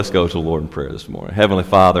Let's go to the Lord in prayer this morning. Heavenly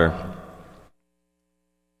Father,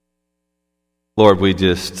 Lord, we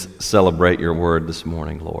just celebrate your word this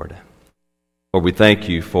morning, Lord. Lord, we thank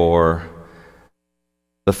you for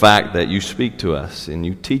the fact that you speak to us and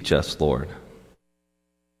you teach us, Lord.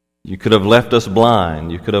 You could have left us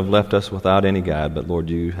blind. You could have left us without any guide, but Lord,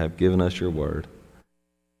 you have given us your word.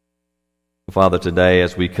 Father, today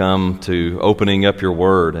as we come to opening up your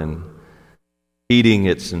word and heeding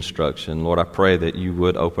its instruction, Lord, I pray that you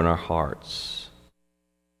would open our hearts.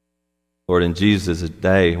 Lord, in Jesus'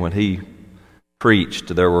 day when he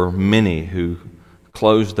preached, there were many who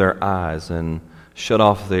closed their eyes and shut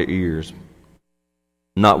off their ears,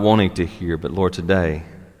 not wanting to hear. But Lord, today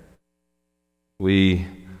we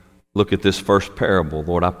look at this first parable.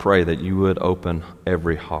 Lord, I pray that you would open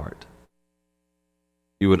every heart.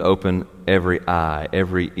 You would open every eye,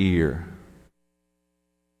 every ear.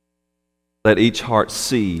 Let each heart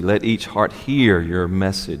see, let each heart hear your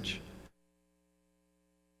message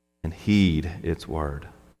and heed its word.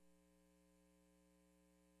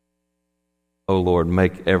 Oh Lord,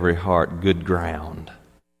 make every heart good ground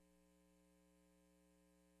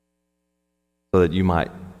so that you might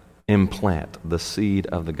implant the seed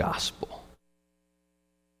of the gospel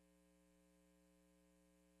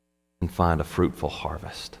and find a fruitful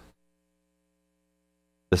harvest.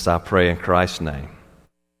 This I pray in Christ's name.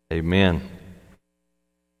 Amen.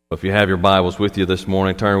 If you have your Bibles with you this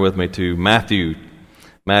morning, turn with me to Matthew's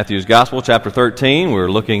Gospel, chapter 13.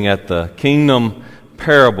 We're looking at the kingdom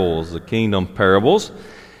parables,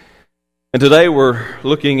 And today we're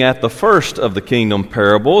looking at the first of the kingdom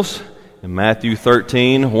parables. In Matthew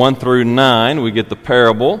 13, 1 through 9, we get the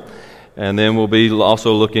parable. And then we'll be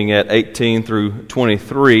also looking at 18 through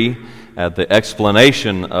 23 at the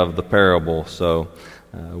explanation of the parable. So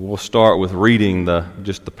we'll start with reading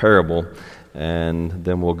just the parable, and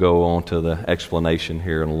then we'll go on to the explanation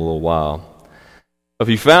here in a little while. If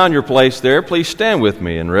you found your place there, please stand with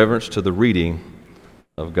me in reverence to the reading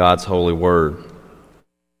of God's holy word.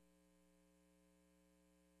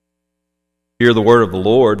 Hear the word of the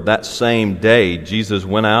Lord. That same day Jesus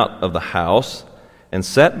went out of the house and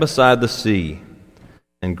sat beside the sea,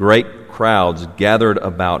 and great crowds gathered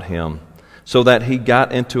about him, so that he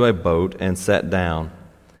got into a boat and sat down.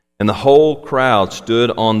 And the whole crowd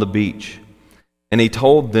stood on the beach. And he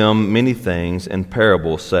told them many things in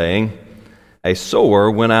parables, saying, A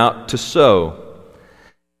sower went out to sow.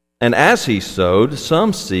 And as he sowed,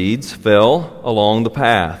 some seeds fell along the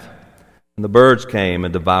path, and the birds came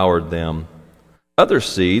and devoured them. Other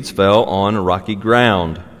seeds fell on rocky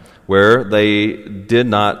ground, where they did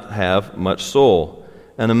not have much soil.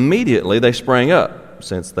 And immediately they sprang up,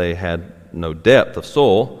 since they had no depth of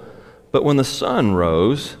soil. But when the sun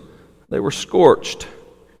rose, they were scorched,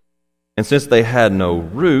 and since they had no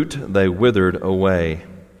root, they withered away.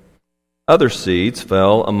 Other seeds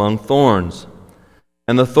fell among thorns,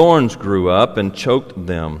 and the thorns grew up and choked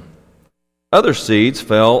them. Other seeds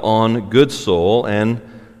fell on good soil and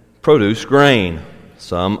produced grain,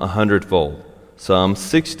 some 100-fold, some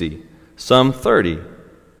 60, some 30.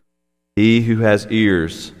 He who has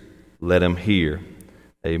ears, let him hear.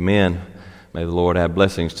 Amen. May the Lord add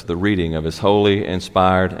blessings to the reading of his holy,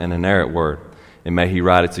 inspired, and inerrant word. And may he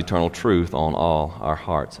write its eternal truth on all our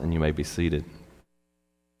hearts. And you may be seated.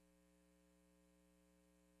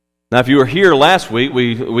 Now, if you were here last week,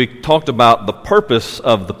 we talked about the purpose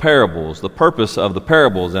of the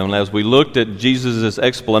parables. And as we looked at Jesus'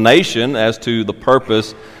 explanation as to the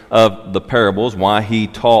purpose of the parables, why he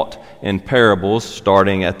taught in parables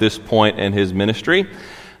starting at this point in his ministry,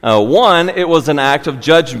 one, it was an act of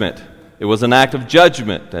judgment. It was an act of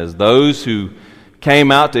judgment. As those who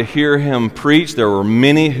came out to hear him preach, there were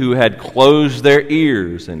many who had closed their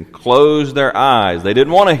ears and closed their eyes. They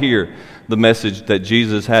didn't want to hear the message that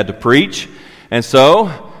Jesus had to preach. And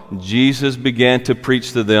so Jesus began to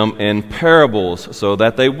preach to them in parables so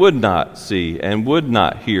that they would not see and would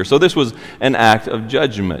not hear. So this was an act of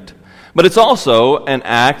judgment. But it's also an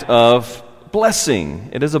act of blessing.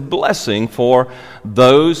 It is a blessing for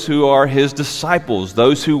those who are his disciples,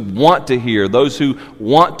 those who want to hear, those who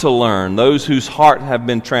want to learn, those whose heart have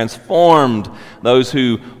been transformed, those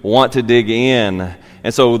who want to dig in.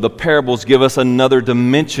 And so the parables give us another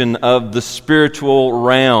dimension of the spiritual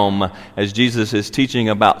realm. As Jesus is teaching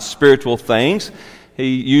about spiritual things,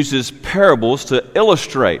 he uses parables to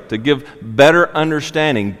illustrate, to give better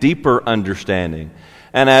understanding, deeper understanding.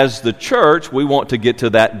 And as the church, we want to get to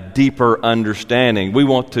that deeper understanding. We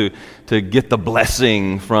want to get the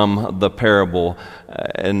blessing from the parable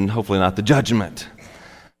and hopefully not the judgment.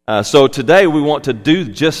 So today we want to do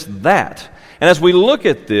just that. And as we look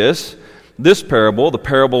at this, this parable, the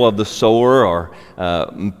parable of the sower, or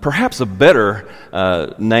perhaps a better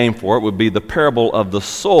name for it would be the parable of the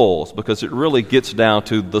souls, because it really gets down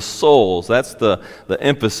to the souls. That's the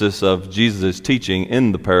emphasis of Jesus' teaching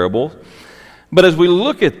in the parable. But as we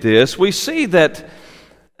look at this, we see that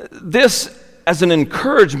this, as an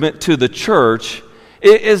encouragement to the church,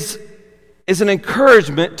 is an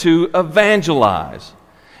encouragement to evangelize.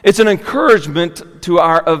 It's an encouragement to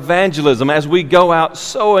our evangelism as we go out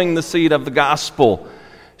sowing the seed of the gospel,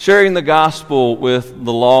 sharing the gospel with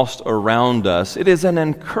the lost around us. It is an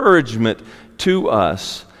encouragement to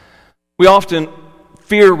us. We often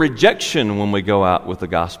fear rejection when we go out with the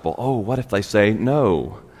gospel. Oh, what if they say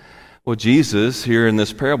no? Well, Jesus here in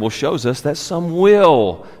this parable shows us that some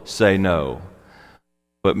will say no,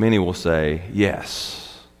 but many will say yes.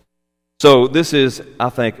 So this is, I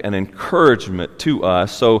think, an encouragement to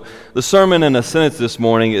us. So the sermon in a sentence this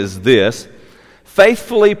morning is this: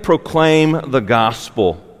 faithfully proclaim the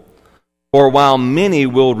gospel, for while many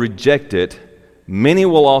will reject it, many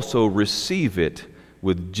will also receive it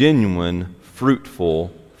with genuine,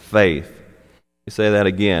 fruitful faith. Let me say that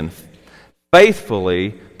again.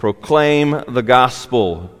 Faithfully proclaim the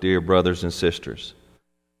gospel, dear brothers and sisters.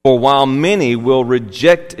 For while many will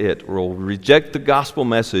reject it, or will reject the gospel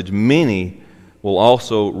message, many will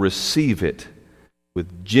also receive it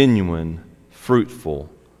with genuine, fruitful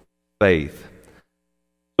faith.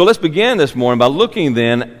 So let's begin this morning by looking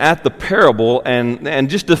then at the parable and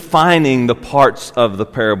just defining the parts of the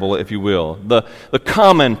parable, if you will. The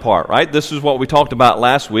common part, right? This is what we talked about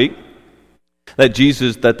last week, that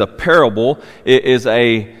the parable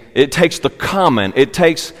it takes the common, it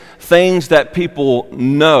takes things that people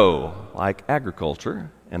know, like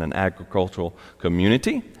agriculture in an agricultural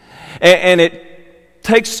community, and it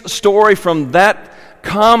takes a story from that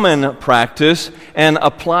common practice and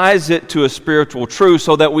applies it to a spiritual truth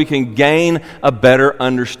so that we can gain a better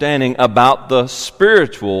understanding about the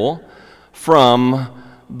spiritual from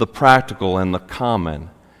the practical and the common.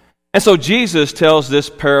 And so Jesus tells this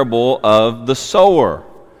parable of the sower,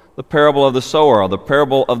 the parable of the sower, or the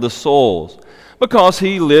parable of the souls, because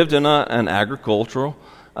he lived in an agricultural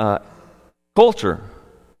culture.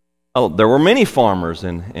 There were many farmers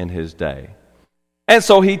in his day. And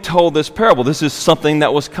so he told this parable. This is something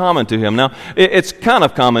that was common to him. Now, it's kind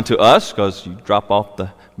of common to us because you drop off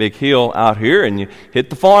the big hill out here and you hit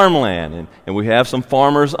the farmland, and we have some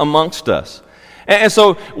farmers amongst us. And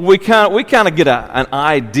so we kind of get an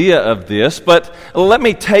idea of this, but let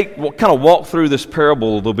me walk through this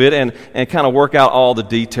parable a little bit and kind of work out all the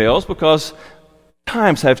details, because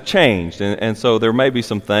times have changed, and so there may be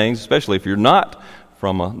some things, especially if you're not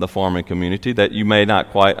from the farming community, that you may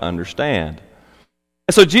not quite understand.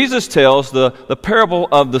 And so Jesus tells the parable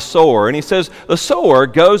of the sower, and he says the sower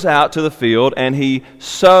goes out to the field and he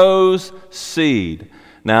sows seed.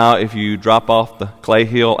 Now, if you drop off the clay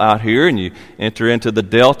hill out here and you enter into the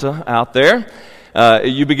delta out there,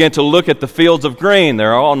 you begin to look at the fields of green.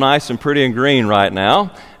 They're all nice and pretty and green right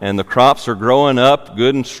now, and the crops are growing up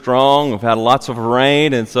good and strong. We've had lots of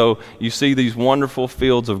rain, and so you see these wonderful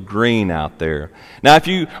fields of green out there. Now, if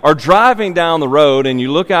you are driving down the road and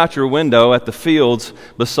you look out your window at the fields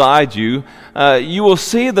beside you, you will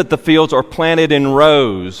see that the fields are planted in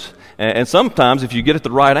rows. And sometimes, if you get at the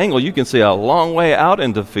right angle, you can see a long way out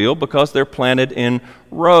into the field because they're planted in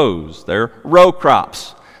rows. They're row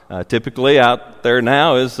crops. Typically out there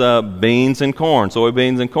now is beans and corn,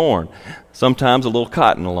 soybeans and corn. Sometimes a little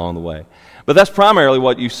cotton along the way. But that's primarily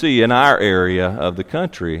what you see in our area of the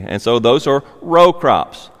country. And so those are row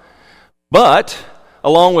crops. But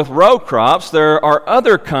along with row crops, there are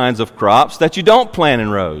other kinds of crops that you don't plant in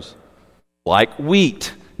rows, like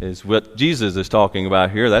wheat is what Jesus is talking about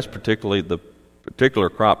here. That's particularly the particular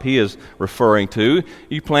crop he is referring to.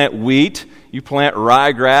 You plant wheat, you plant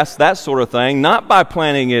ryegrass, that sort of thing, not by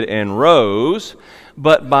planting it in rows,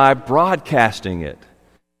 but by broadcasting it.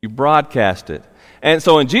 You broadcast it. And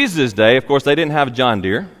so in Jesus' day, of course, they didn't have John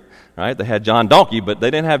Deere, right? They had John Donkey, but they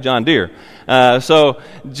didn't have John Deere. So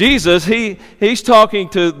Jesus, he's talking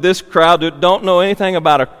to this crowd that don't know anything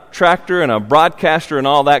about a tractor and a broadcaster and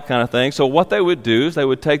all that kind of thing. So what they would do is they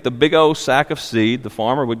would take the big old sack of seed. The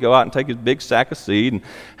farmer would go out and take his big sack of seed and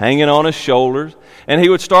hang it on his shoulders, and he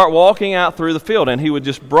would start walking out through the field, and he would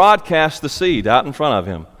just broadcast the seed out in front of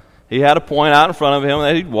him. He had a point out in front of him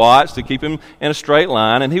that he'd watch to keep him in a straight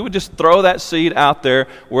line, and he would just throw that seed out there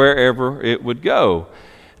wherever it would go.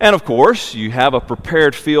 And of course, you have a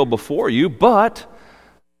prepared field before you, but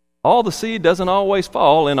all the seed doesn't always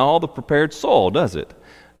fall in all the prepared soil, does it?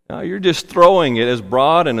 You're just throwing it as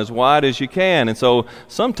broad and as wide as you can, and so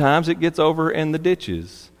sometimes it gets over in the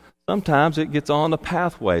ditches. Sometimes it gets on the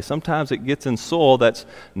pathway. Sometimes it gets in soil that's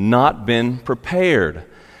not been prepared.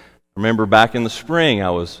 Remember back in the spring,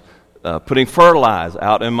 I was putting fertilizer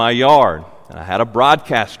out in my yard. I had a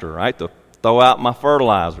broadcaster, right, to throw out my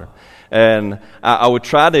fertilizer. And I would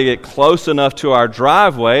try to get close enough to our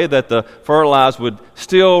driveway that the fertilizer would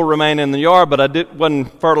still remain in the yard, but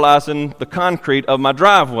wasn't fertilizing the concrete of my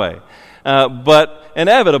driveway. But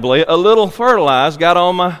inevitably, a little fertilizer got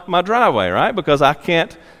on my driveway, right? Because I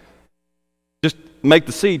can't just make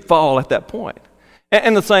the seed fall at that point.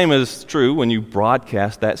 And the same is true when you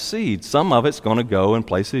broadcast that seed. Some of it's going to go in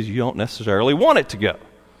places you don't necessarily want it to go.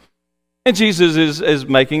 And Jesus is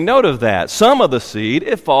making note of that. Some of the seed,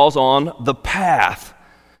 it falls on the path.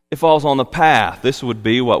 It falls on the path. This would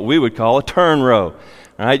be what we would call a turn row.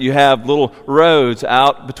 Right? You have little roads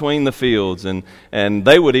out between the fields, and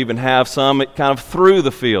they would even have some kind of through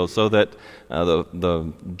the field, so that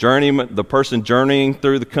the person journeying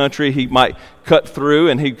through the country, he might cut through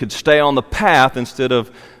and he could stay on the path instead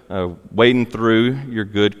of wading through your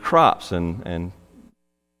good crops and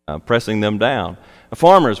pressing them down.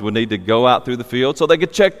 Farmers would need to go out through the field so they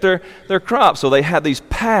could check their crops. So they had these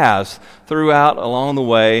paths throughout along the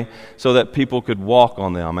way so that people could walk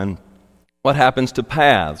on them. And what happens to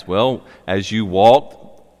paths? Well, as you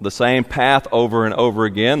walk the same path over and over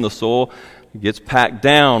again, the soil gets packed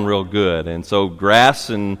down real good. And so grass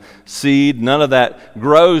and seed, none of that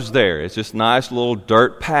grows there. It's just a nice little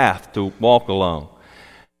dirt path to walk along.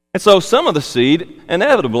 And so some of the seed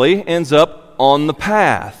inevitably ends up on the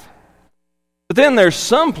path. But then there's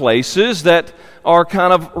some places that are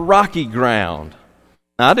kind of rocky ground.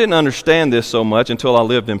 Now, I didn't understand this so much until I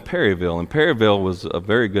lived in Perryville, and Perryville was a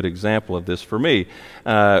very good example of this for me.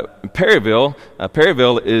 Perryville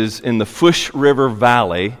is in the Fush River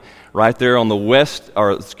Valley, right there on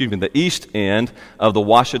the east end of the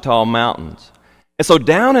Ouachita Mountains. And so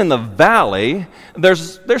down in the valley,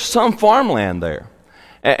 there's some farmland there.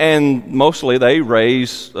 And mostly they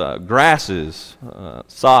raise grasses,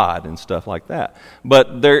 sod, and stuff like that.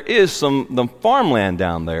 But there is the farmland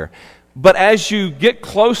down there. But as you get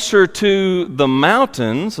closer to the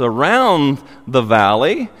mountains around the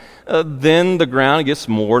valley, then the ground gets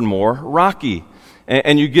more and more rocky.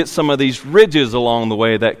 And you get some of these ridges along the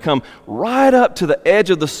way that come right up to the edge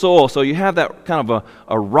of the soil. So you have that kind of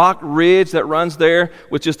a rock ridge that runs there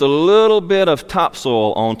with just a little bit of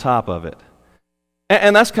topsoil on top of it.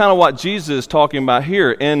 And that's kind of what Jesus is talking about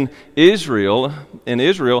here. In Israel,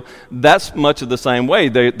 that's much of the same way.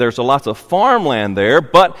 There's lots of farmland there,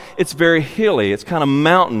 but it's very hilly. It's kind of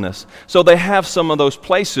mountainous. So they have some of those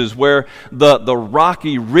places where the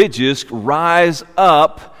rocky ridges rise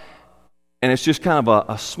up, and it's just kind of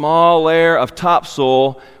a small layer of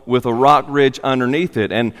topsoil with a rock ridge underneath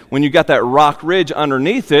it. And when you got that rock ridge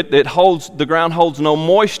underneath it, the ground holds no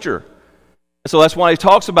moisture. So that's why he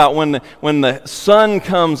talks about when the sun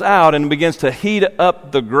comes out and begins to heat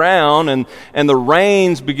up the ground and the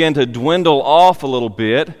rains begin to dwindle off a little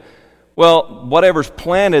bit. Well, whatever's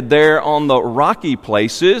planted there on the rocky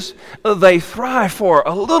places, they thrive for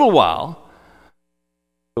a little while.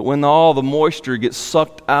 But when all the moisture gets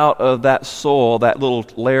sucked out of that soil, that little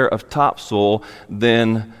layer of topsoil,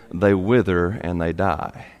 then they wither and they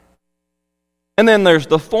die. And then there's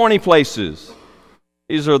the thorny places.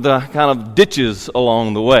 These are the kind of ditches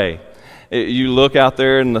along the way. You look out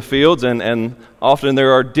there in the fields, and often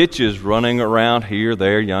there are ditches running around here,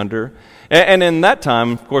 there, yonder. And in that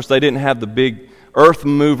time, of course, they didn't have the big earth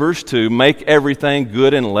movers to make everything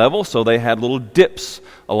good and level, so they had little dips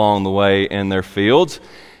along the way in their fields.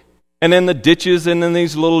 And in the ditches and in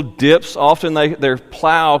these little dips, often their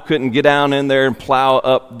plow couldn't get down in there and plow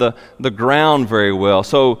up the ground very well.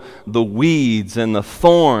 So the weeds and the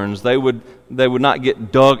thorns, they would not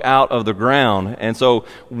get dug out of the ground. And so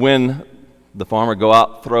when the farmer go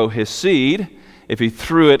out throw his seed, if he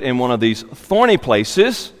threw it in one of these thorny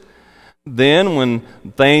places, then when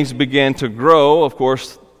things began to grow, of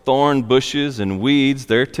course, thorn bushes and weeds,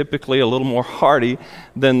 they're typically a little more hardy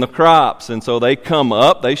than the crops. And so they come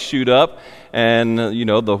up, they shoot up, and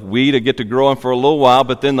the weed will get to growing for a little while,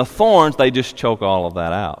 but then the thorns, they just choke all of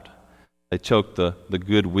that out. They choke the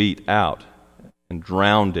good wheat out and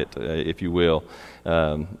drowned it, if you will.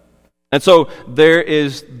 And so there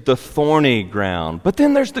is the thorny ground. But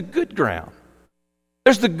then there's the good ground.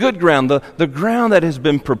 There's the good ground, the ground that has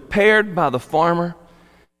been prepared by the farmer.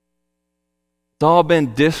 It's all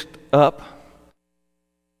been disked up.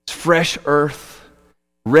 It's fresh earth,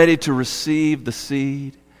 ready to receive the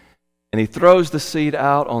seed. And he throws the seed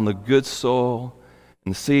out on the good soil,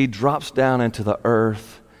 and the seed drops down into the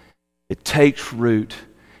earth. It takes root.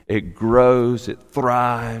 It grows, it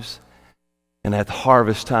thrives, And at the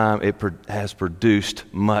harvest time, it has produced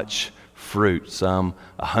much fruit, some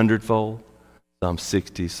 100-fold, some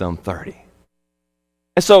 60, some 30.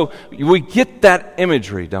 And so we get that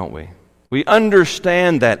imagery, don't we? We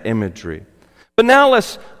understand that imagery. But now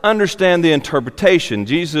let's understand the interpretation.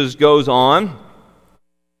 Jesus goes on,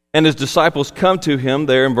 and his disciples come to him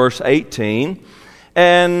there in verse 18,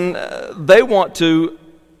 and they want to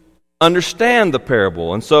understand the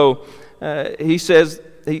parable. And so he says,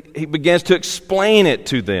 he begins to explain it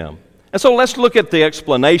to them. And so let's look at the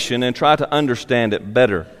explanation and try to understand it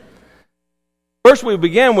better. First, we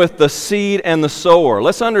begin with the seed and the sower.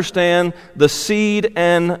 Let's understand the seed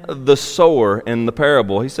and the sower in the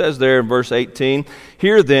parable. He says there in verse 18,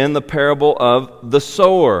 "Hear then the parable of the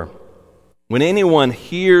sower. When anyone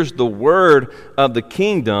hears the word of the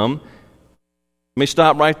kingdom," let me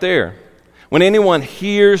stop right there. When anyone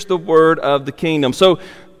hears the word of the kingdom. So,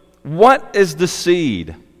 what is the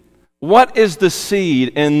seed? What is the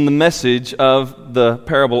seed in the message of the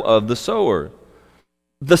parable of the sower?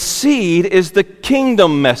 The seed is the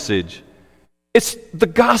kingdom message. It's the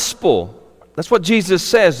gospel. That's what Jesus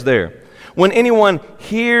says there. When anyone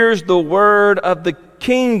hears the word of the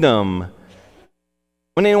kingdom.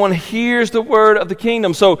 When anyone hears the word of the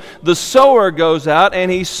kingdom. So the sower goes out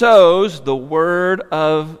and he sows the word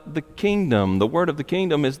of the kingdom. The word of the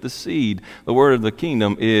kingdom is the seed. The word of the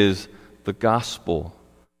kingdom is the gospel.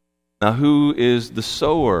 Now, who is the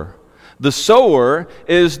sower? The sower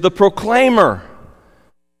is the proclaimer.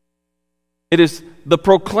 It is the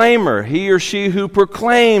proclaimer, he or she who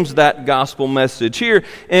proclaims that gospel message. Here,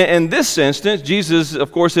 in this instance, Jesus,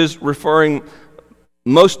 of course, is referring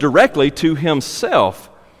most directly to himself.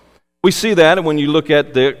 We see that when you look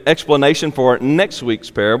at the explanation for next week's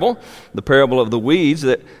parable, the parable of the weeds,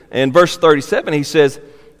 that in verse 37 he says,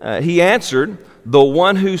 he answered, "The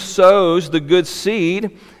one who sows the good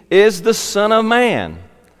seed is the Son of Man."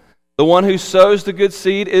 The one who sows the good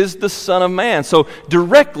seed is the Son of Man. So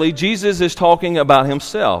directly, Jesus is talking about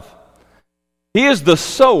himself. He is the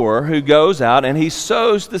sower who goes out and he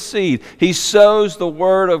sows the seed. He sows the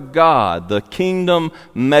word of God, the kingdom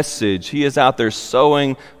message. He is out there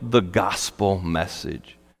sowing the gospel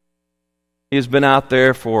message. He has been out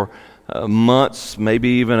there for months, maybe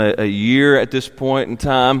even a year at this point in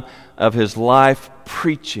time of his life,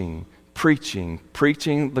 preaching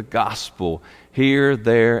the gospel. Here,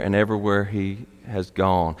 there, and everywhere he has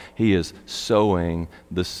gone, he is sowing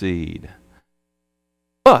the seed.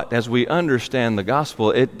 But as we understand the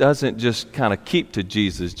gospel, it doesn't just kind of keep to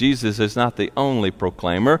Jesus. Jesus is not the only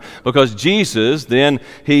proclaimer, because Jesus, then,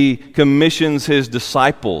 he commissions his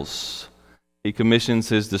disciples. He commissions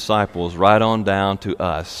his disciples right on down to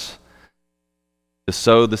us to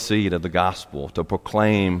sow the seed of the gospel, to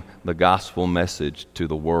proclaim the gospel message to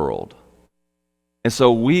the world. And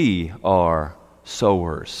so we are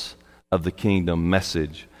sowers of the kingdom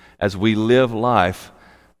message as we live life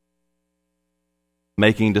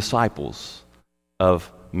making disciples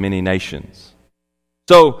of many nations.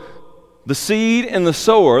 So the seed and the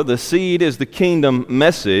sower, the seed is the kingdom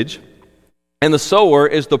message, and the sower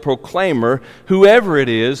is the proclaimer, whoever it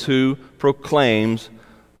is who proclaims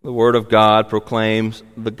the word of God, proclaims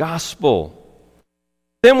the gospel.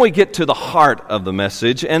 Then we get to the heart of the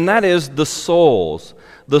message, and that is the souls.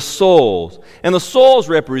 The souls. And the souls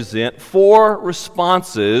represent 4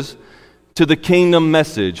 responses to the kingdom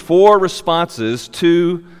message, 4 responses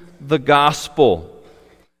to the gospel.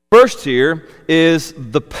 First here is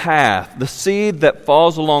the path, the seed that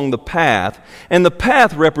falls along the path. And the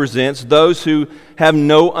path represents those who have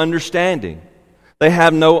no understanding. They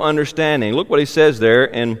have no understanding. Look what he says there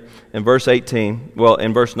in verse 18. Well,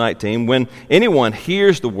 in verse 19. When anyone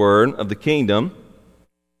hears the word of the kingdom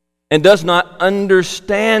and does not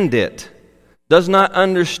understand it,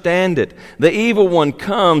 the evil one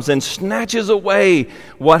comes and snatches away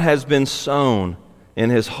what has been sown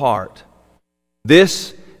in his heart.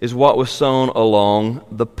 This is what was sown along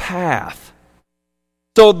the path.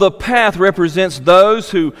 So the path represents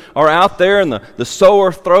those who are out there, and the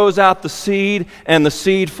sower throws out the seed, and the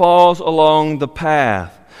seed falls along the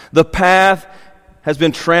path. The path has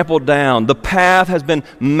been trampled down. The path has been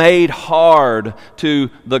made hard to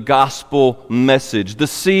the gospel message. The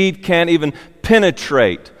seed can't even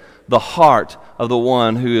penetrate the heart of the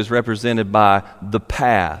one who is represented by the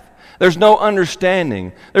path. There's no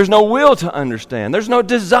understanding. There's no will to understand. There's no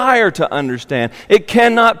desire to understand. It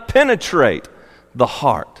cannot penetrate the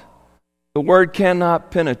heart. The word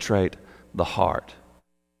cannot penetrate the heart.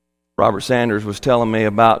 Robert Sanders was telling me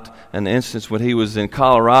about an instance when he was in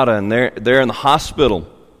Colorado, and they're in the hospital.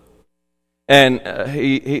 And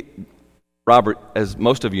Robert, as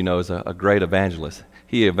most of you know, is a great evangelist.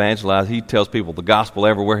 he evangelizes. He tells people the gospel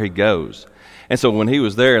everywhere he goes. And so when he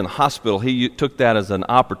was there in the hospital, he took that as an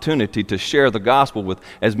opportunity to share the gospel with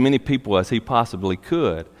as many people as he possibly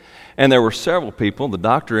could. And there were several people, the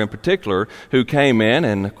doctor in particular, who came in,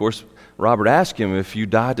 and of course, Robert asked him, if you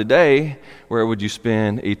died today, where would you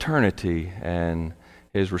spend eternity? And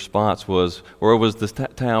his response was, where was this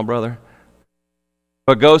town, brother?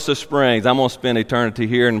 Pagosa Springs. I'm going to spend eternity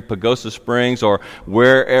here in Pagosa Springs or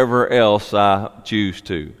wherever else I choose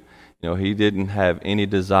to. He didn't have any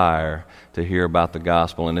desire to hear about the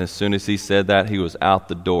gospel. And as soon as he said that, he was out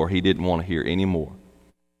the door. He didn't want to hear any more.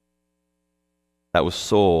 That was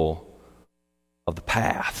soul of the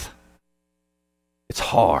path. It's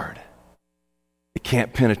hard. It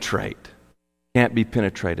can't penetrate. Can't be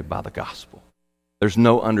penetrated by the gospel. There's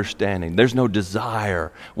no understanding. There's no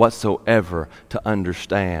desire whatsoever to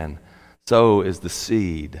understand. So is the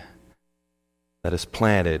seed that is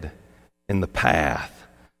planted in the path.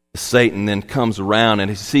 Satan then comes around and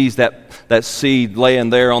he sees that seed laying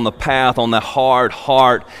there on the path, on the hard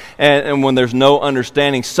heart. And when there's no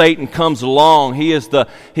understanding, Satan comes along. He is the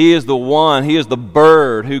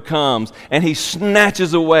bird who comes, and he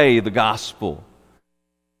snatches away the gospel.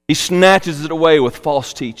 He snatches it away with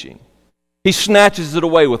false teaching. He snatches it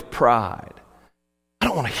away with pride. I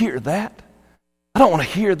don't want to hear that. I don't want to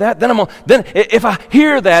hear that. Then if I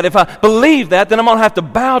hear that, if I believe that, then I'm going to have to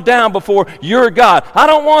bow down before your God. I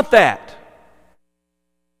don't want that.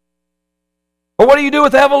 Or what do you do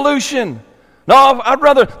with evolution? No, I'd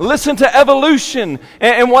rather listen to evolution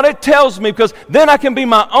and what it tells me, because then I can be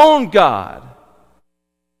my own God,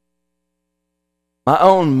 my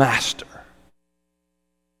own master.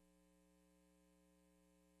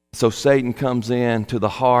 So Satan comes in to the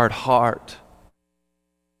hard heart,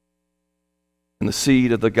 and the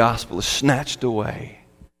seed of the gospel is snatched away.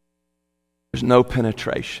 There's no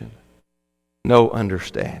penetration, no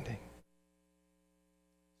understanding.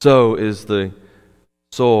 So is the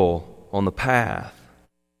soul on the path.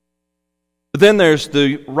 But then there's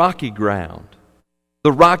the rocky ground.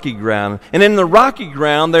 The rocky ground. And in the rocky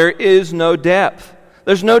ground, there is no depth.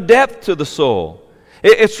 There's no depth to the soul.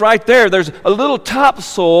 It's right there. There's a little top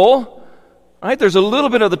soul, right? There's a little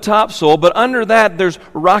bit of the top soul, but under that, there's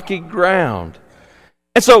rocky ground.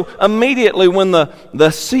 And so immediately when the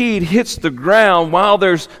seed hits the ground, while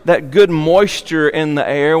there's that good moisture in the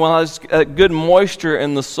air, while there's good moisture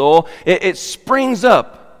in the soil, it springs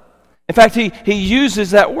up. In fact, he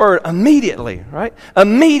uses that word immediately, right?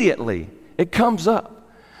 Immediately it comes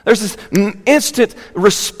up. There's this instant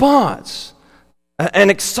response, an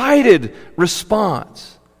excited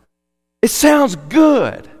response. It sounds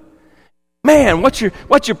good. Man, what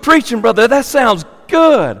you're preaching, brother, that sounds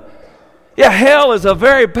good. Yeah, hell is a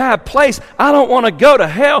very bad place. I don't want to go to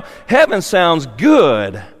hell. Heaven sounds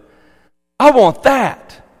good. I want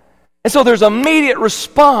that. And so there's immediate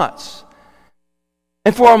response.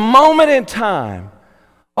 And for a moment in time,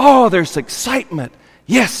 there's excitement.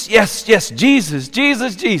 Yes, yes, yes, Jesus,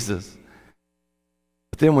 Jesus, Jesus.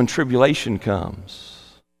 But then when tribulation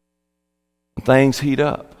comes, when things heat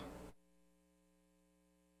up,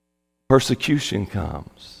 persecution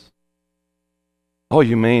comes. Oh,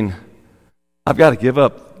 you mean I've got to give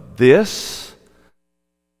up this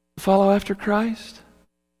to follow after Christ?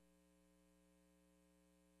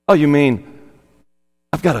 Oh, you mean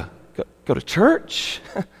I've got to go to church?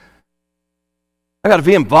 I've got to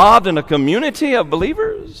be involved in a community of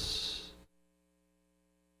believers?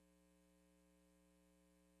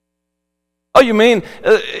 Oh, you mean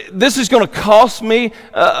this is going to cost me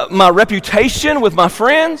my reputation with my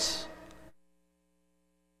friends?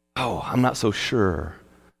 Oh, I'm not so sure.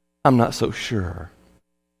 I'm not so sure.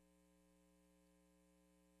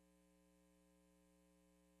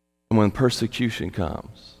 And when persecution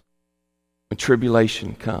comes, when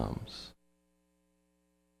tribulation comes,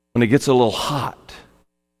 when it gets a little hot,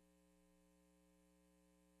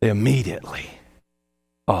 they immediately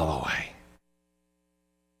fall away.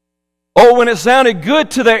 Oh, when it sounded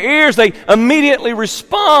good to their ears, they immediately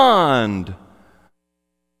respond.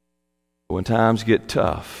 But when times get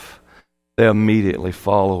tough, they immediately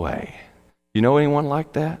fall away. You know anyone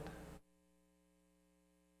like that?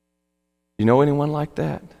 You know anyone like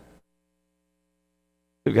that?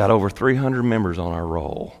 We've got over 300 members on our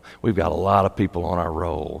roll. We've got a lot of people on our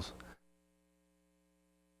rolls.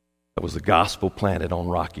 That was the gospel planted on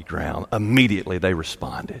rocky ground. Immediately they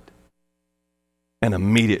responded. And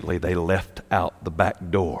immediately they left out the back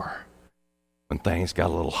door when things got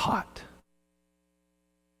a little hot.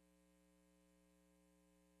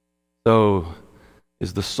 So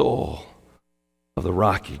is the soul of the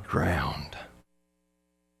rocky ground.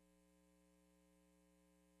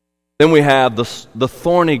 Then we have the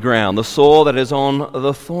thorny ground, the soil that is on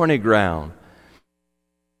the thorny ground.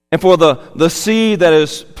 And for the seed that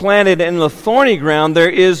is planted in the thorny ground, there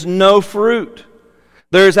is no fruit.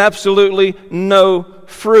 There is absolutely no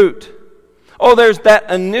fruit. Oh, there's that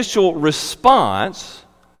initial response.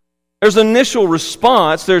 There's initial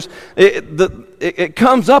response. It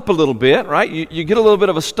comes up a little bit, right? You get a little bit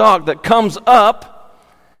of a stalk that comes up.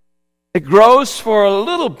 It grows for a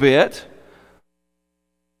little bit.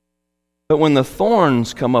 But when the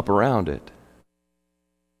thorns come up around it,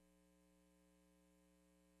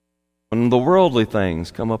 when the worldly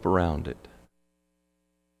things come up around it,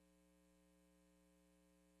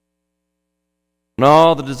 when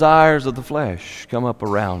all the desires of the flesh come up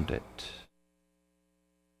around it,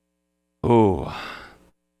 oh,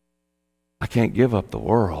 I can't give up the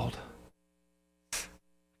world. I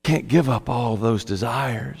can't give up all those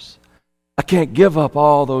desires. I can't give up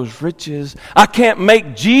all those riches. I can't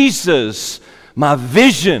make Jesus my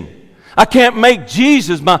vision. I can't make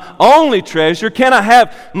Jesus my only treasure. Can I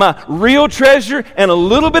have my real treasure and a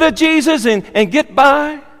little bit of Jesus and get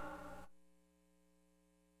by?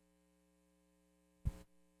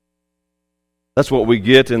 That's what we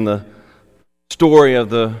get in the story of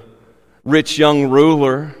the rich young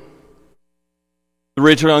ruler. The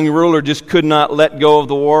rich young ruler just could not let go of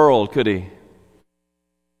the world, could he?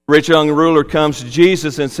 The rich young ruler comes to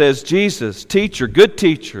Jesus and says, Jesus, teacher, good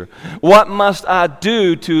teacher, what must I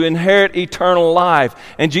do to inherit eternal life?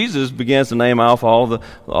 And Jesus begins to name off all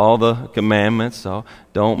the commandments. So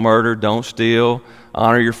don't murder, don't steal,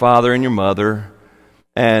 honor your father and your mother,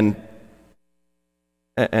 and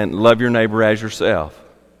love your neighbor as yourself.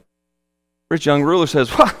 Rich young ruler says,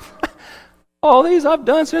 what? All these I've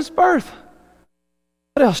done since birth.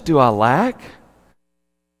 What else do I lack?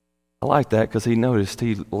 I like that because he noticed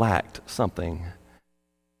he lacked something.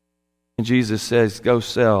 And Jesus says, go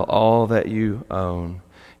sell all that you own,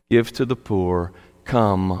 give to the poor,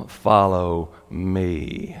 come follow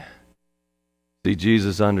me. See,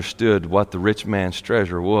 Jesus understood what the rich man's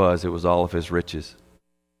treasure was. It was all of his riches.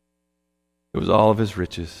 It was all of his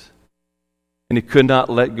riches. And he could not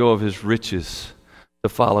let go of his riches to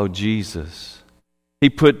follow Jesus. He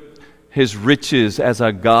put his riches as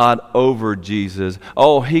a God over Jesus.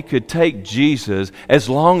 Oh, he could take Jesus as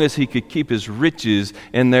long as he could keep his riches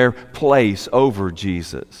in their place over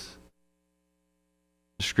Jesus.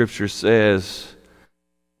 The scripture says,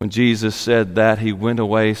 when Jesus said that, he went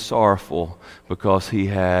away sorrowful because he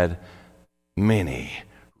had many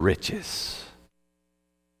riches.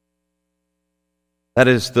 That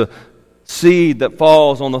is the seed that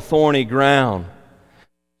falls on the thorny ground.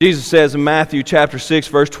 Jesus says in Matthew chapter 6,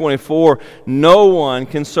 verse 24, no one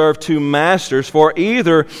can serve two masters, for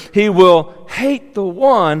either he will hate the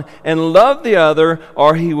one and love the other,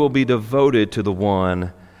 or he will be devoted to the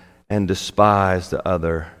one and despise the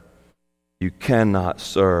other. You cannot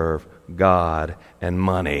serve God and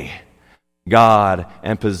money, God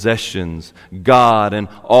and possessions, God and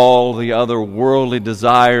all the other worldly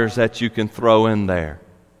desires that you can throw in there.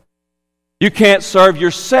 You can't serve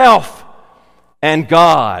yourself and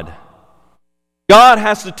God. God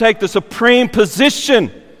has to take the supreme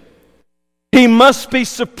position. He must be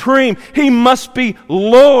supreme. He must be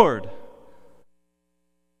Lord. If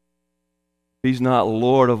he's not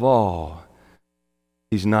Lord of all,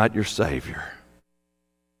 he's not your Savior.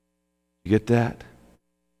 You get that?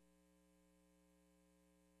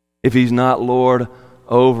 If he's not Lord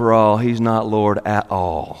over all, he's not Lord at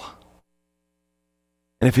all.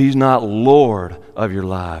 And if he's not Lord of your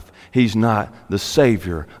life, he's not the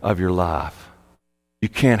Savior of your life. You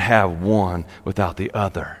can't have one without the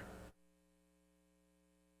other.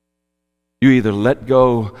 You either let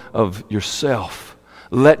go of yourself,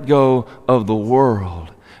 let go of the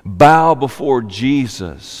world, bow before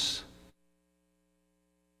Jesus,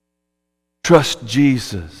 trust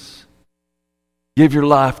Jesus, give your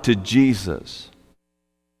life to Jesus,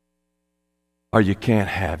 or you can't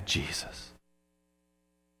have Jesus.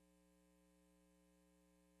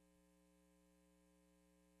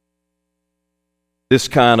 This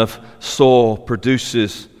kind of soil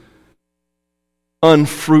produces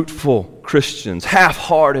unfruitful Christians,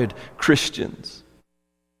 half-hearted Christians.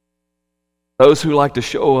 Those who like to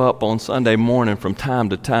show up on Sunday morning from time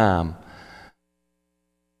to time,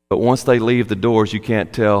 but once they leave the doors, you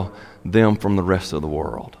can't tell them from the rest of the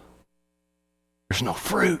world. There's no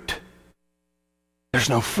fruit. There's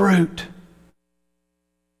no fruit.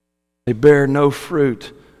 They bear no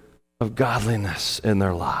fruit of godliness in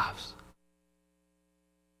their lives.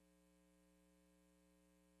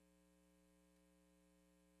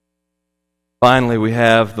 Finally, we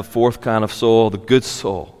have the fourth kind of soil, the good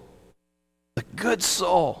soil. The good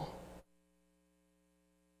soil.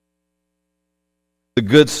 The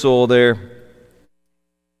good soil there.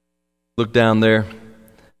 Look down there.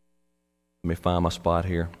 Let me find my spot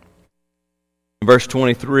here. In verse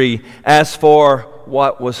 23, as for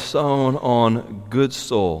what was sown on good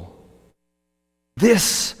soil,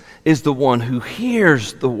 this is the one who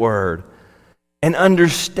hears the word and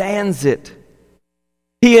understands it.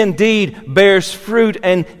 He indeed bears fruit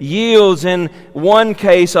and yields in one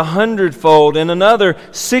case 100-fold, in another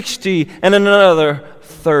 60, and in another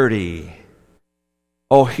 30.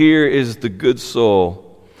 Oh, here is the good soil.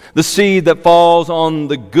 The seed that falls on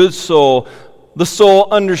the good soil. The soul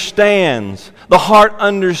understands. The heart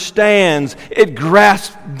understands. It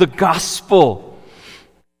grasps the gospel.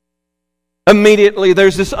 Immediately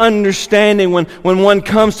there's this understanding when one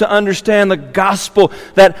comes to understand the gospel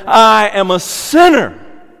that I am a sinner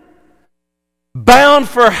bound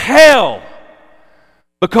for hell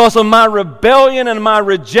because of my rebellion and my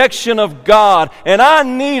rejection of God, and I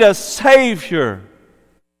need a Savior.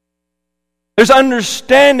 There's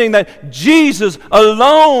understanding that Jesus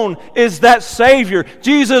alone is that Savior.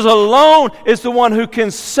 Jesus alone is the one who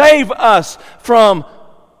can save us from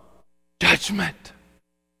judgment.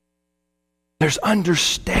 There's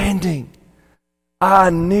understanding.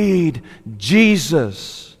 I need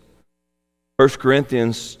Jesus. 1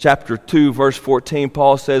 Corinthians chapter 2, verse 14,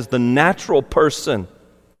 Paul says, the natural person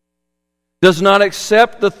does not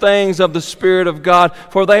accept the things of the Spirit of God,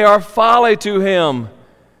 for they are folly to him.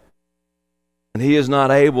 And he is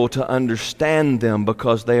not able to understand them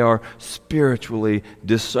because they are spiritually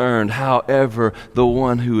discerned. However, the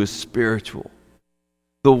one who is spiritual,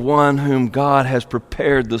 the one whom God has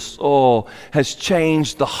prepared the soul, has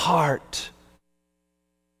changed the heart,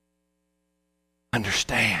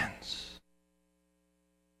 understands,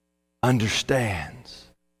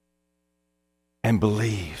 and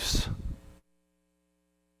believes.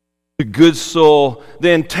 The good soul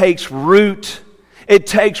then takes root. It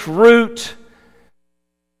takes root.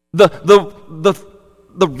 The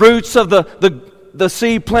roots of the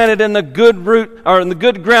seed planted in the good root or in the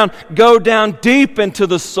good ground go down deep into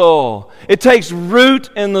the soil. It takes root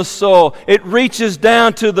in the soil. It reaches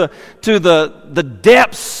down to the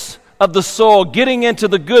depths of the soil, getting into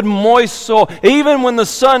the good moist soil. Even when the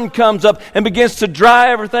sun comes up and begins to dry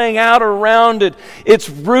everything out around it, its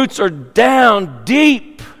roots are down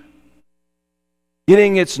deep,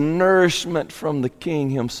 getting its nourishment from the King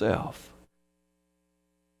himself.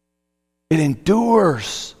 It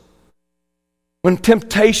endures. When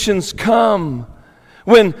temptations come,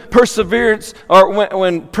 when perseverance or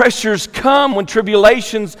when pressures come, when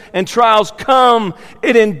tribulations and trials come,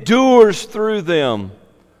 it endures through them.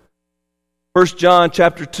 1 John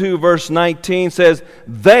chapter 2 verse 19 says,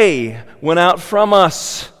 they went out from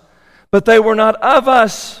us, but they were not of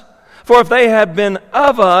us. For if they had been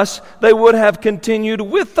of us, they would have continued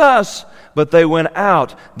with us. But they went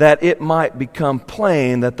out that it might become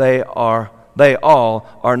plain that they all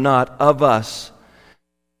are not of us.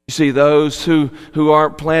 You see, those who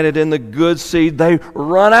aren't planted in the good seed, they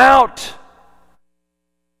run out.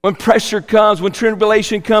 When pressure comes, when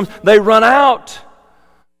tribulation comes, they run out.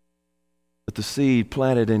 But the seed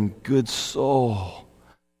planted in good soil,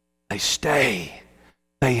 they stay,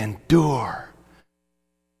 they endure.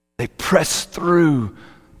 They press through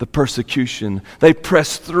the persecution. They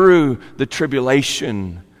press through the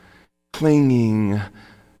tribulation, clinging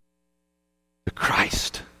to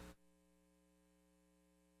Christ.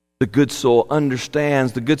 The good soul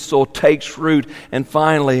understands. The good soul takes root. And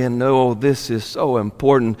finally, and this is so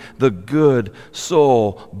important, the good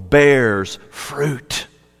soul bears fruit.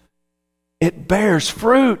 It bears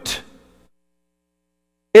fruit.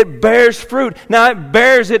 It bears fruit. Now, it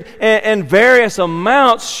bears it in various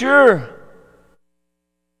amounts, sure.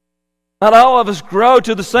 Not all of us grow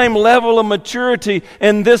to the same level of maturity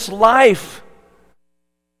in this life.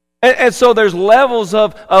 And so there's levels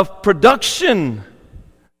of production.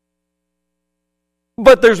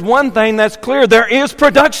 But there's one thing that's clear. There is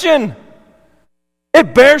production.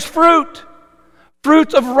 It bears fruit.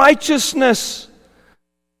 Fruit of righteousness.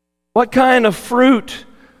 What kind of fruit,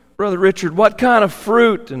 Brother Richard, what kind of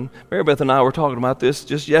fruit? And Mary Beth and I were talking about this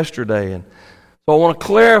just yesterday. And so I want to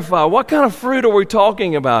clarify, what kind of fruit are we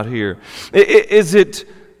talking about here? Is it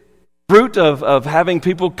fruit of having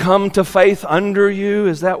people come to faith under you?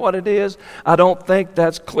 Is that what it is? I don't think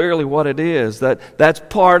that's clearly what it is. That's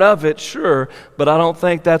part of it, sure, but I don't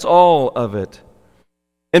think that's all of it.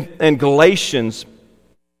 In Galatians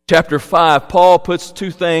chapter 5, Paul puts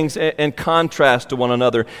two things in contrast to one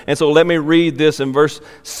another. And so let me read this in verse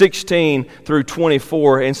 16 through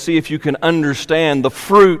 24 and see if you can understand the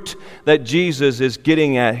fruit that Jesus is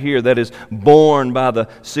getting at here, that is born by the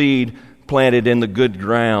seed planted in the good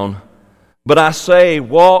ground. But I say,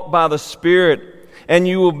 walk by the Spirit, and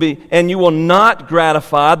you will not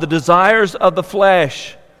gratify the desires of the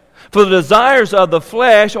flesh. For the desires of the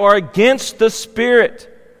flesh are against the Spirit,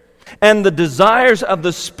 and the desires of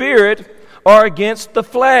the Spirit are against the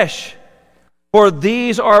flesh. For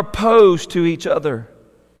these are opposed to each other,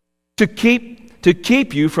 to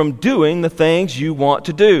keep you from doing the things you want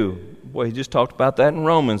to do. Boy, he just talked about that in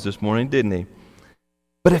Romans this morning, didn't he?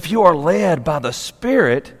 But if you are led by the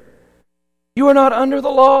Spirit, you are not under the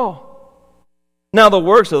law. Now the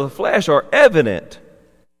works of the flesh are evident: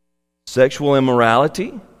 sexual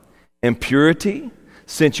immorality, impurity,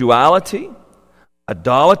 sensuality,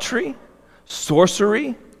 idolatry,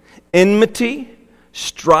 sorcery, enmity,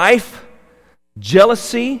 strife,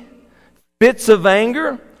 jealousy, fits of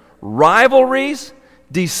anger, rivalries,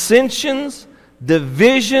 dissensions,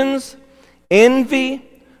 divisions, envy,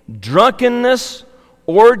 drunkenness,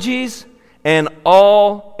 orgies, and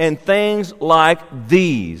things like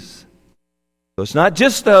these. So it's not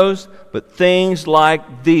just those, but things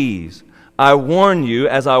like these. I warn you,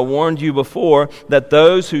 as I warned you before, that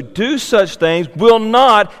those who do such things will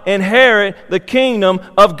not inherit the kingdom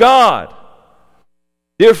of God.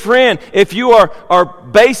 Dear friend, if you are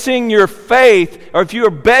basing your faith, or if you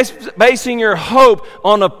are basing your hope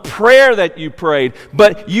on a prayer that you prayed,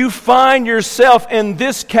 but you find yourself in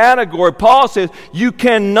this category, Paul says you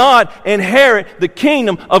cannot inherit the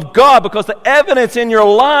kingdom of God, because the evidence in your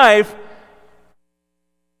life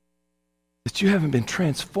that you haven't been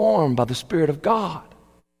transformed by the Spirit of God.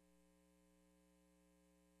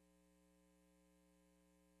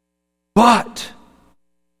 But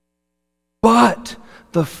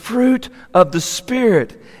the fruit of the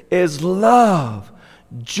Spirit is love,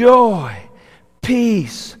 joy,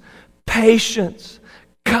 peace, patience,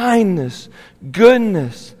 kindness,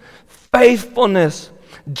 goodness, faithfulness,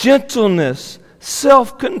 gentleness,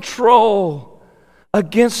 self-control.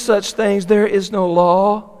 Against such things there is no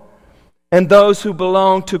law. And those who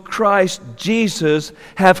belong to Christ Jesus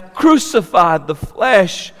have crucified the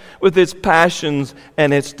flesh with its passions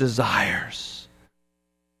and its desires.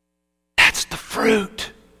 That's the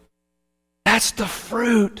fruit. That's the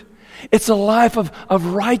fruit. It's a life of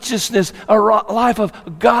righteousness, a life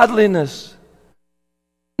of godliness.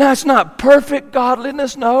 Now, it's not perfect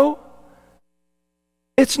godliness, no.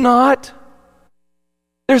 It's not.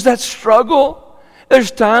 There's that struggle.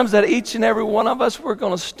 There's times that each and every one of us, we're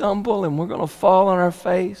going to stumble and we're going to fall on our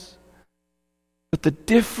face. But the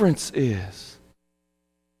difference is,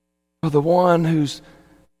 for the one who's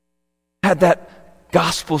had that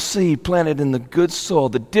gospel seed planted in the good soil,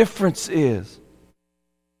 the difference is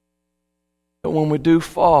that when we do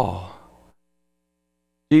fall,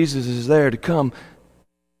 Jesus is there to come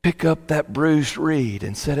pick up that bruised reed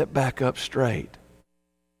and set it back up straight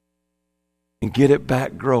and get it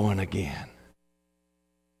back growing again.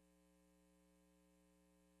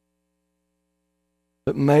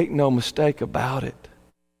 But make no mistake about it,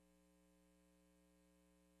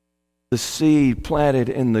 the seed planted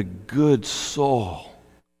in the good soil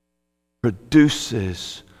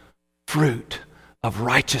produces fruit of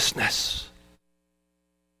righteousness.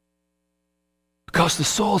 Because the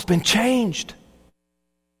soil's been changed.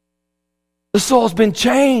 The soil's been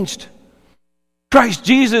changed. Christ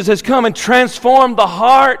Jesus has come and transformed the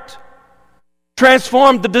heart,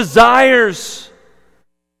 transformed the desires.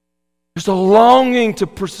 There's a longing to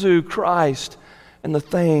pursue Christ and the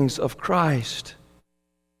things of Christ.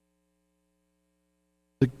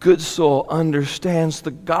 The good soul understands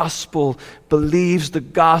the gospel, believes the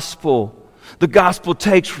gospel. The gospel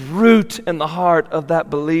takes root in the heart of that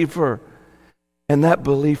believer, and that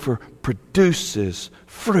believer produces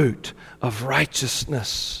fruit of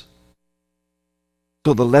righteousness.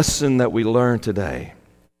 So the lesson that we learn today,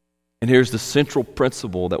 and here's the central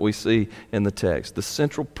principle that we see in the text. The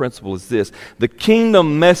central principle is this: the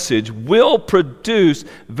kingdom message will produce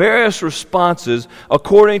various responses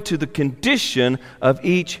according to the condition of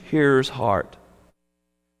each hearer's heart.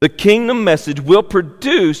 The kingdom message will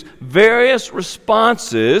produce various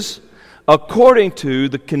responses according to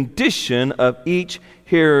the condition of each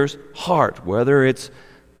hearer's heart, whether it's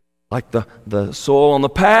like the soil on the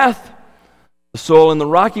path, the soil in the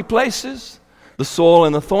rocky places, the soil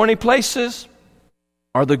in the thorny places,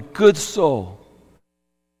 or the good soil.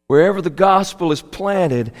 Wherever the gospel is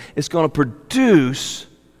planted, it's going to produce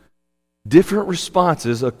different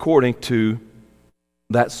responses according to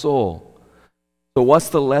that soil. So what's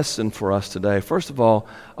the lesson for us today? First of all,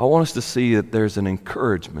 I want us to see that there's an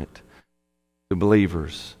encouragement to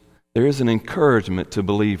believers. There is an encouragement to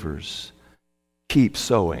believers. Keep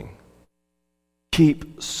sowing.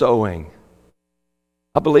 Keep sowing.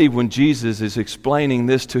 I believe when Jesus is explaining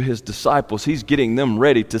this to his disciples, he's getting them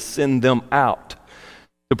ready to send them out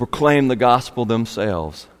to proclaim the gospel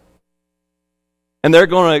themselves. And they're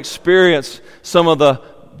going to experience some of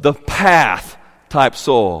the path type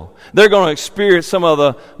soil. They're going to experience some of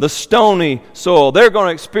the stony soil. They're going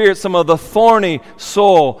to experience some of the thorny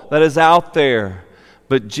soil that is out there.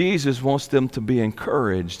 But Jesus wants them to be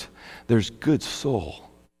encouraged. There's good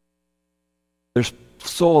soil. There's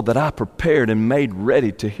soil that I prepared and made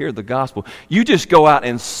ready to hear the gospel. You just go out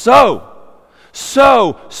and sow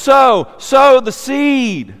the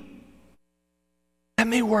seed. Let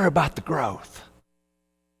me worry about the growth.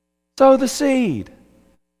 Sow the seed.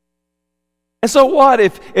 And so what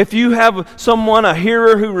if you have someone, a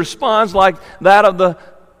hearer who responds like that of the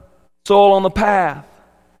soil on the path?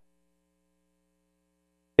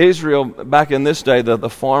 Israel, back in this day, the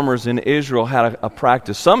farmers in Israel had a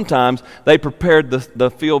practice. Sometimes they prepared the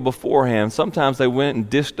field beforehand. Sometimes they went and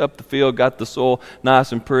dished up the field, got the soil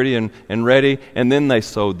nice and pretty and ready, and then they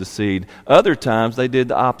sowed the seed. Other times they did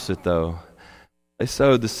the opposite, though. They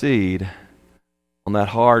sowed the seed on that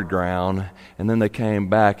hard ground, and then they came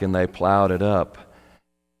back and they plowed it up.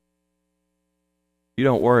 You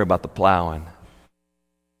don't worry about the plowing.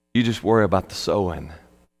 You just worry about the sowing.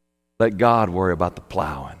 Let God worry about the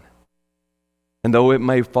plowing. And though it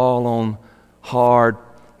may fall on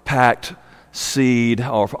hard-packed seed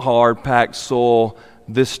or hard-packed soil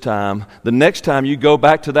this time, the next time you go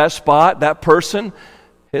back to that spot, that person,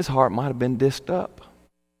 his heart might have been dished up.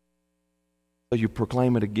 So you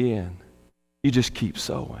proclaim it again. You just keep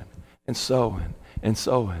sowing and sowing and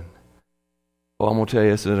sowing. Well, I'm going to tell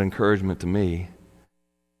you, it's an encouragement to me.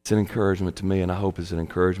 It's an encouragement to me, and I hope it's an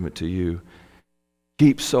encouragement to you.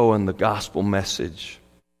 Keep sowing the gospel message.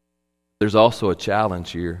 There's also a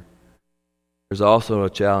challenge here. There's also a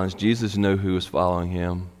challenge. Jesus knew who was following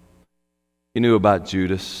him. He knew about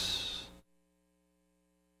Judas.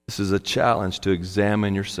 This is a challenge to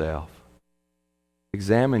examine yourself.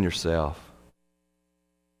 Examine yourself.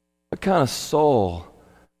 What kind of soul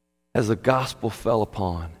has the gospel fell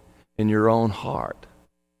upon in your own heart?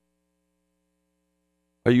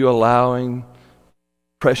 Are you allowing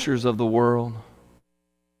pressures of the world,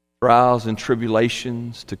 trials and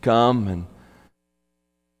tribulations to come and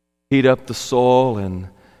heat up the soil and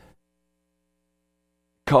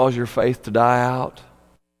cause your faith to die out?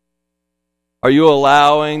 Are you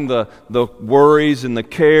allowing the worries and the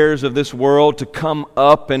cares of this world to come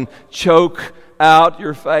up and choke out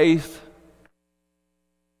your faith?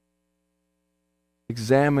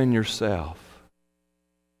 Examine yourself.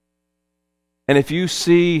 And if you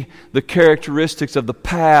see the characteristics of the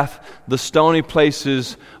path, the stony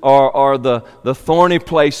places or the thorny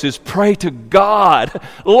places, pray to God,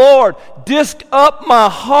 Lord, disc up my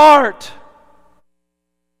heart.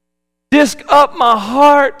 Disc up my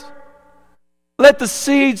heart. Let the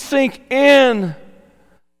seed sink in.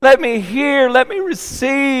 Let me hear. Let me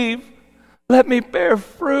receive. Let me bear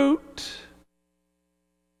fruit.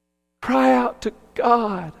 Cry out to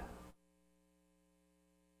God.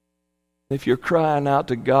 If you're crying out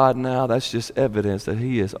to God now, that's just evidence that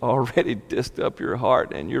He has already dished up your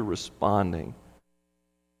heart and you're responding.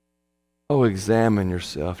 Oh, examine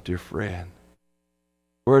yourself, dear friend.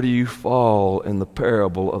 Where do you fall in the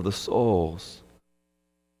parable of the souls?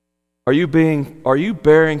 Are you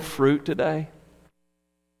bearing fruit today?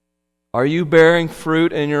 Are you bearing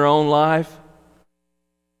fruit in your own life?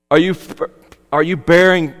 Are you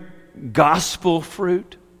bearing gospel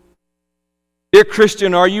fruit? Dear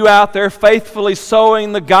Christian, are you out there faithfully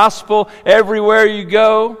sowing the gospel everywhere you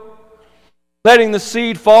go? Letting the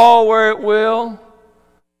seed fall where it will?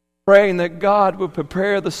 Praying that God would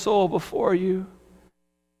prepare the soil before you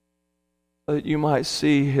so that you might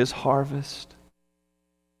see His harvest?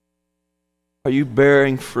 Are you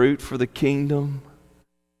bearing fruit for the kingdom?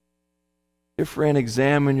 Dear friend,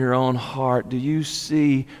 examine your own heart. Do you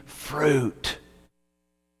see fruit?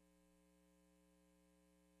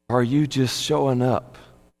 Are you just showing up?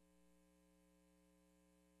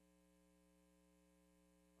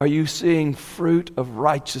 Are you seeing fruit of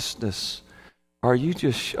righteousness? Are you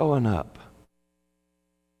just showing up?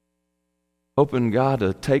 Hoping God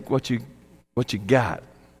to take what you got.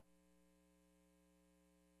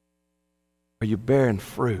 Are you bearing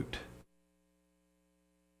fruit?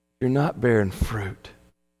 If you're not bearing fruit,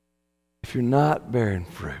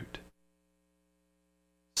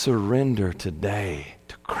 surrender today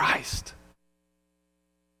to Christ.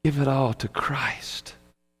 Give it all to Christ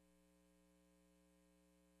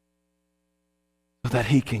so that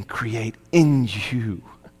He can create in you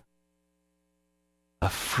a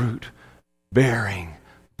fruit-bearing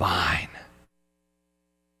vine.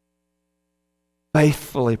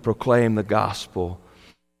 faithfully proclaim the gospel.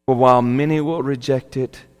 For while many will reject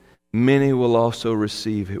it, many will also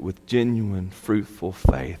receive it with genuine, fruitful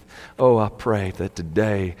faith. Oh, I pray that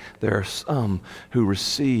today there are some who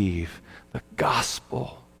receive the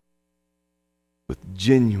gospel with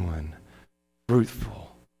genuine,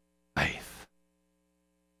 fruitful faith.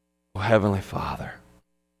 Oh, Heavenly Father,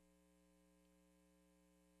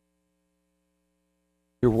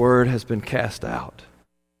 your word has been cast out.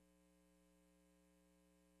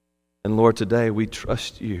 And Lord, today we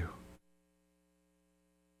trust you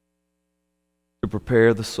to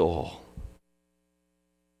prepare the soul.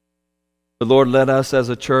 But Lord, let us as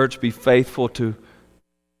a church be faithful to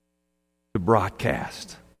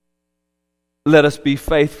broadcast. Let us be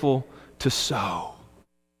faithful to sow.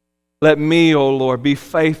 Let me, O Lord, be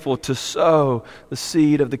faithful to sow the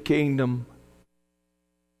seed of the kingdom.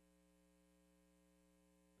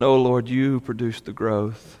 O Lord, you produce the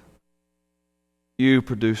growth. You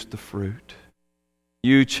produce the fruit.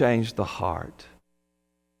 You change the heart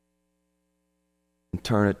and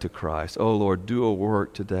turn it to Christ. Oh Lord, do a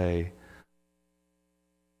work today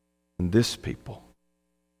in this people.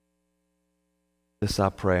 This I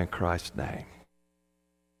pray in Christ's name.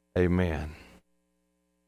 Amen.